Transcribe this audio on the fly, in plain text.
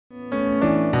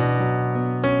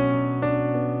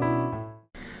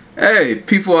Hey,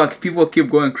 people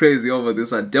keep going crazy over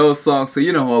this 𝐼𝐍𝐆 song, so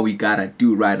you know what we gotta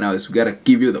do right now is we gotta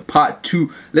give you the part 2.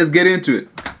 Let's get into it.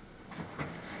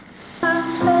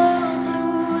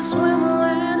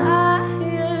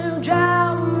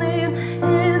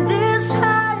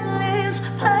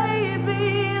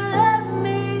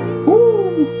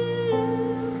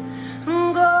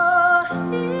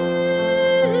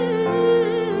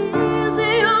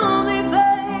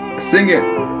 Sing it.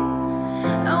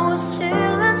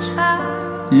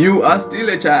 You are still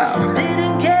a child.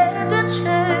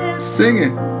 Sing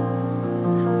it.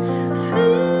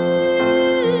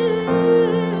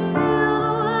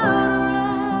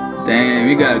 Damn,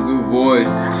 you got a good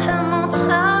voice.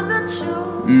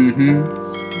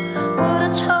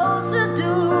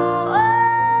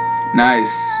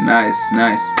 Nice.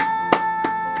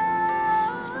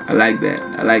 I like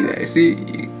that.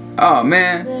 See? Oh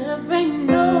man.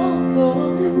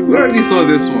 We already saw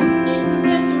this one.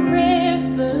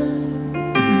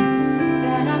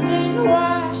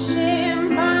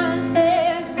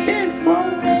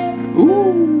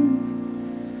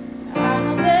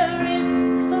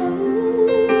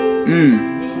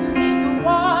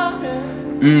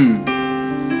 But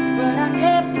I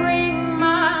can't bring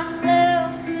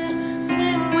myself to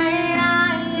swim when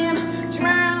I am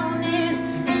drowning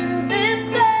in this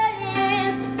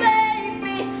silence,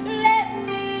 baby. Let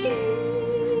me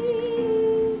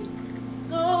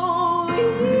go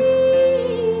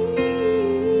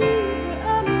easy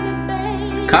on me,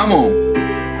 baby. Come on.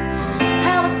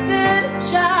 I was still a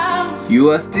child.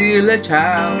 You are still a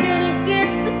child. Didn't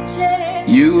get the chance.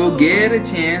 You will get a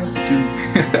chance to.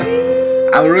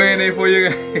 I'm ruining it for you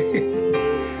guys.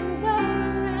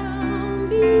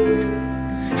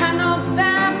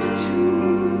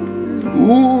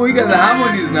 Ooh, we got the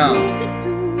harmonies now.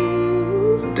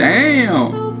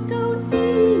 Damn.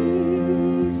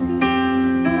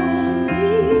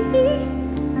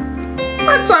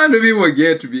 What time do people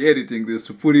get to be editing this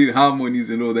to put in harmonies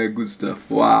and all that good stuff?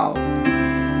 Wow.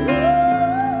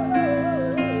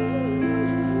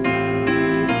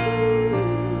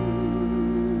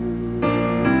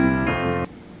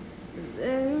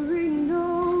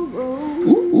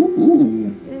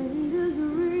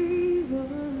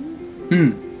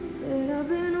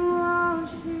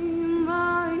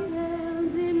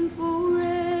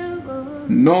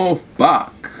 North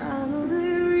back.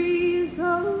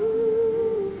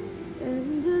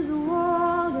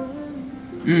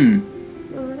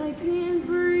 But I can't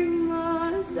bring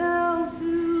myself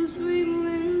to swim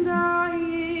when I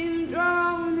am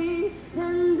drowning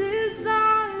in this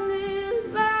silence,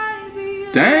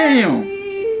 baby. Damn.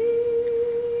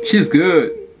 She's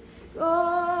good.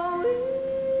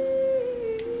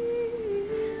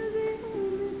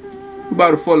 We're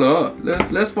about to follow her.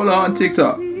 Let's follow her on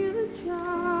TikTok.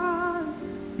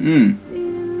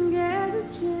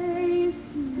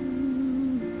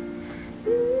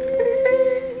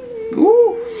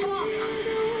 Ooh.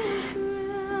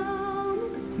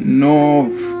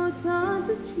 North.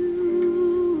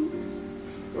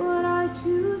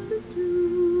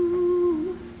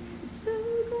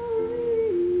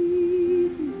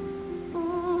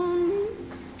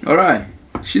 All right,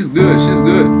 she's good.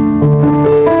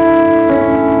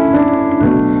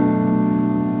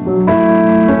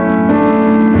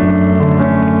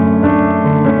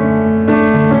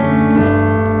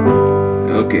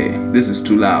 Okay, this is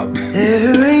too loud.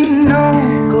 There ain't no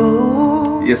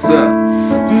gold. Yes, sir.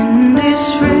 In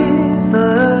this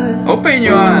river. Open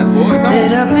your eyes, boy. Come on.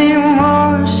 That I've been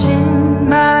washing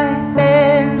my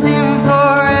hands in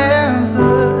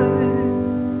forever.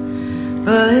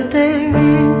 But there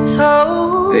is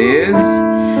hope. There is.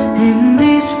 In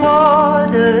these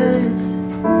waters.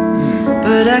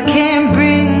 But I can't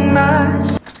bring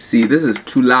myself. See, this is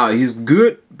too loud. He's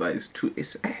good, but it's too.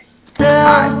 It's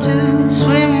to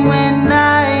swim when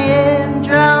I am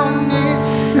drowning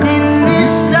in this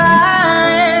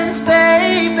silence,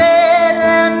 baby.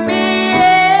 Let me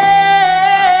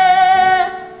in.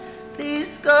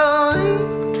 Please go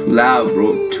in. Too loud,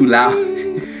 bro. Too loud.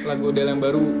 Lagu Del yang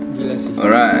baru gila sih.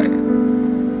 Alright.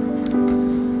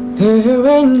 There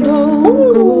ain't no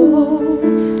gold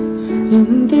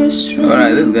in this river.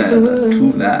 Alright, this guy is too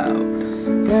loud.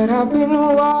 That I've been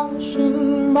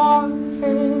washing my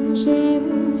hands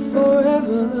in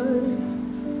forever.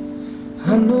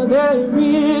 I know there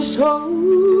is hope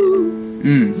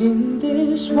in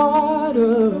this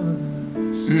water,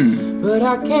 but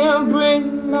I can't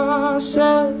bring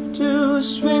myself to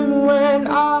swim when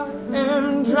I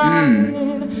am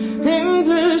drowning in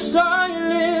the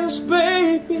silence,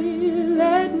 baby.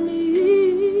 Let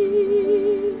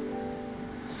me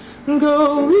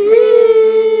go easy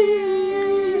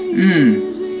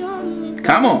easy on me.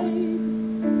 Come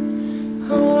on.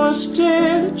 I was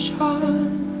still a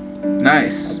child.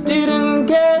 Nice. Didn't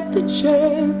get the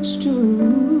chance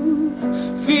to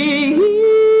feel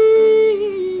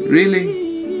Really?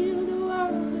 the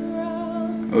world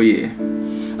around. Oh yeah.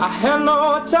 I had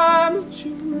no time to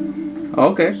choose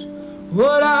Okay.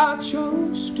 what I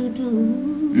chose to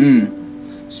do.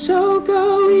 So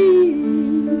go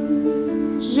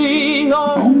easy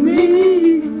on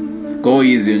me. Go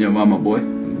easy on your mama, boy.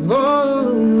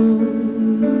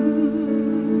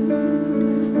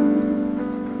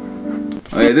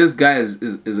 Okay, this guy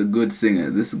is a good singer.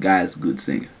 This guy is a good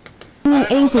singer.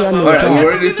 Easy on me. Alright, we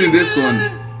already seen this one.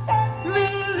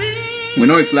 We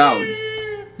know it's loud.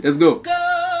 Let's go.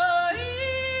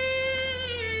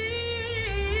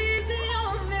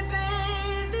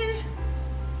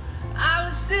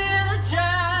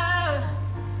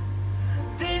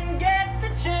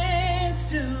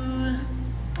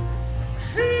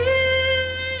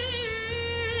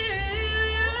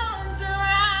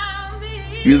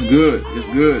 It's good. It's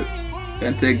good.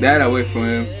 Can't take that away from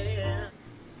him.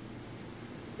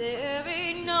 There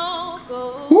ain't no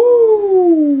gold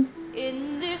Woo!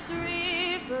 in this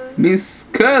river. Miss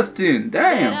Kirsten, And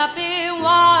damn. I've been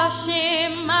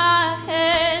washing my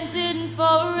hands in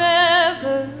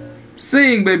forever.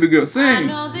 Sing, baby girl, I sing.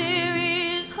 know there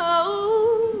is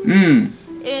hope Mm.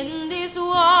 in these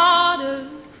waters,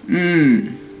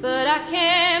 but I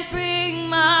can't bring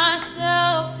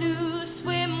myself to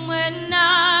swim when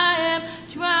I am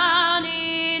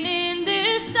drowning in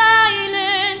this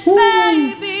silence.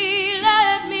 Baby,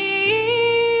 let me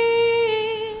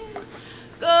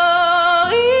go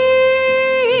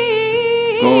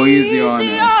easy. Go easy on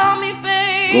her. me,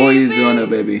 baby. Go easy on her,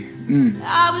 baby.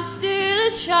 I was still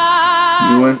a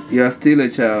child. You are still a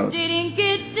child. Didn't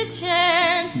get the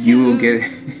chance. You will get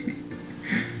it.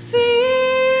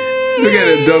 Look at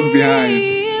the dog behind.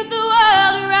 The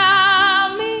world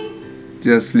around me.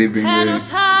 Just sleeping Had no there.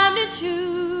 time to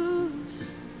choose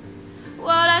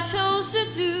what I chose to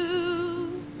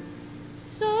do.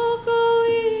 So go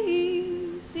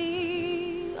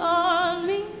easy on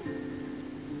me.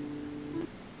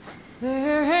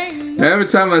 There ain't no Every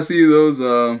time I see those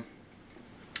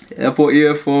Apple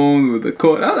earphones with the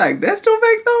cord, I'm like, they still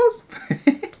make those?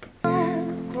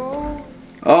 gold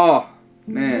Oh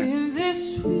man, in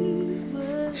this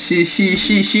river. she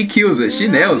kills it. She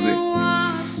nails it.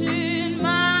 Washing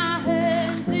my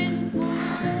hands in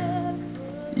forever.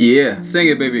 Yeah, sing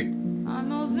it, baby. I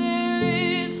know there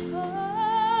is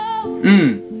hope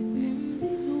Mm. in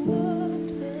these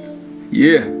waters,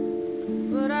 Yeah.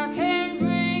 but I can't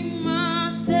bring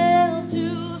myself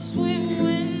to swim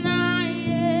when I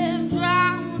am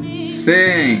drowning.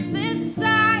 Sing. in this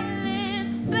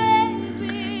silence,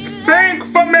 baby. Sing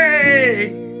for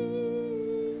me.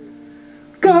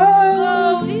 Go.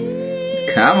 Go easy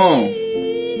Come on. on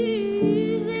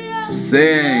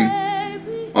Sing. me,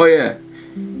 baby. Oh yeah.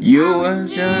 You were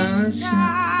Still a just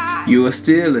child. you were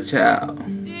still a child.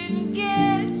 Didn't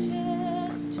get a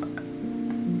chance to.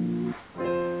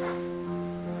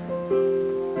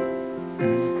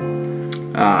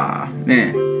 Ah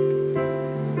man.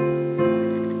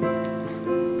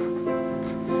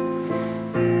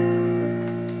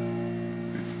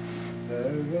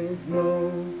 There ain't no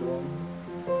gold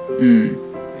Mm.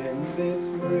 in this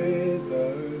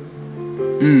river.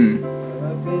 Mm.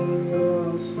 I've been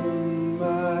washing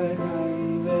my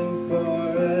hands in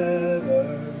forever.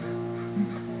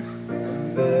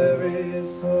 And there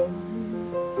is hope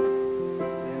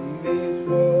in these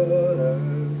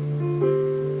waters,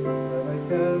 but I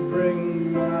can't bring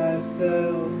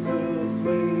myself to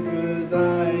swim 'cause I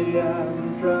am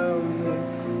drowning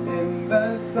in the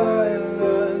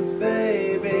silence.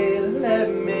 Baby, let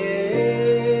me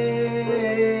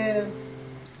in.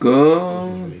 Go.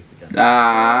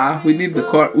 Ah, we need the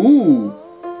chord. Ooh.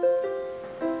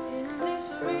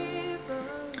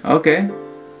 Okay.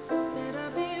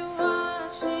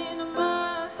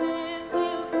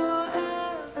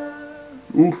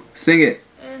 Ooh, sing it.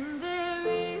 And there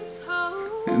is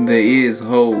hope There is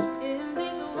hope in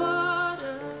these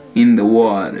waters, in the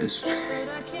waters. but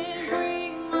I can't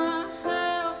bring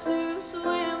myself to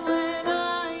swim when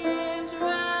I am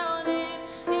drowning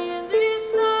in this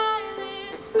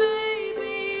silence.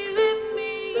 Baby, let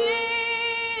me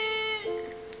in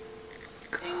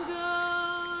and go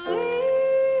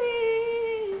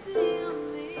easy on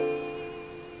me.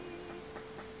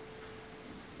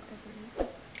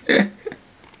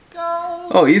 Go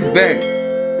Oh, he's back. easy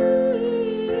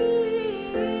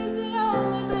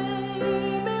on me,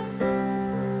 baby.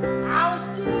 I was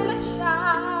still a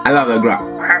child. I love that growl.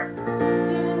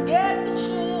 Didn't get the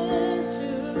chance to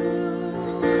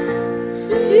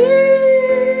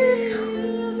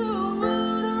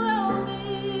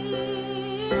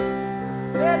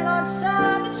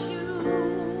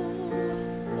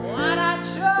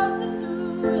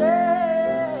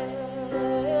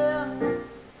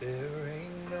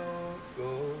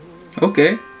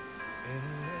Okay. In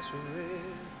this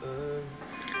river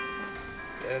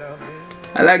that I've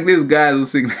been I like these guys who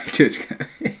sing like church guys.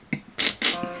 washing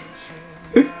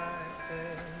my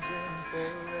hands in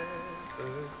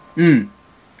forever.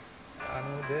 I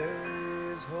know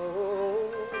there is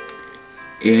hope,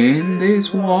 In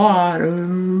this water,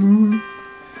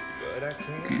 but I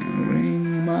can't can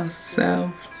bring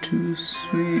myself to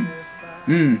swim.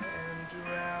 and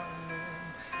drowning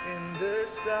in the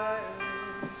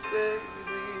silence, baby.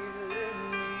 Let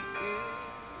me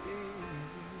in.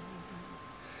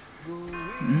 Go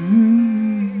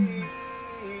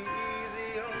easy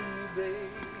on me,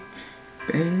 baby.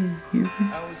 Baby,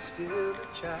 I was still a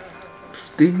child,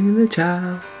 still a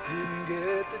child, didn't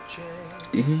get the chance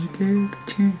didn't get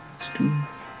the chance to.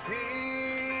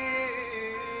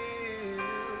 feel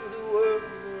the world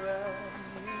around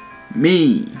me.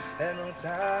 Me, Had no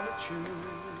time to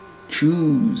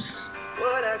choose,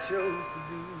 what I chose to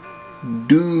do.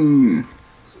 do,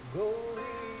 So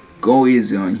go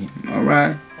easy on him.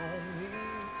 Alright. on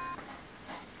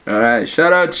me. Alright,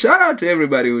 shout out to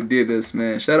everybody who did this,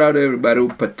 man. Shout out to everybody who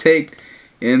partake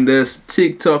in this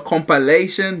TikTok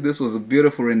compilation. This was a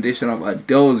beautiful rendition of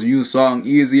Adele's new song,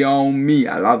 Easy on Me.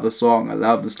 I love the song, I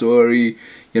love the story.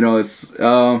 You know, it's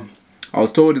I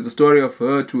was told it's a story of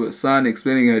her to her son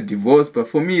explaining her divorce, but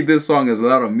for me this song has a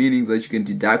lot of meanings that you can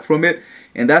deduct from it,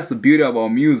 and that's the beauty about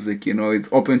music. You know, it's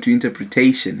open to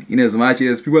interpretation in as much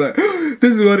as people are like, oh,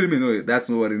 this is what it means. No, that's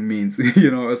not what it means. You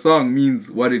know, a song means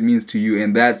what it means to you,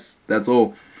 and that's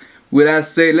all. With that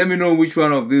said, let me know which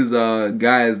one of these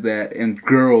guys that and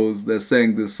girls that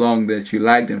sang this song that you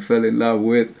liked and fell in love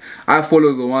with. I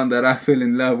follow the one that I fell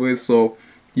in love with, so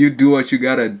you do what you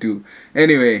gotta do.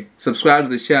 Anyway, subscribe to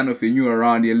the channel if you're new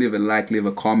around here. Leave a like, leave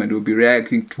a comment. We'll be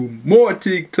reacting to more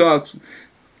TikToks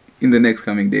in the next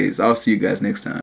coming days. I'll see you guys next time.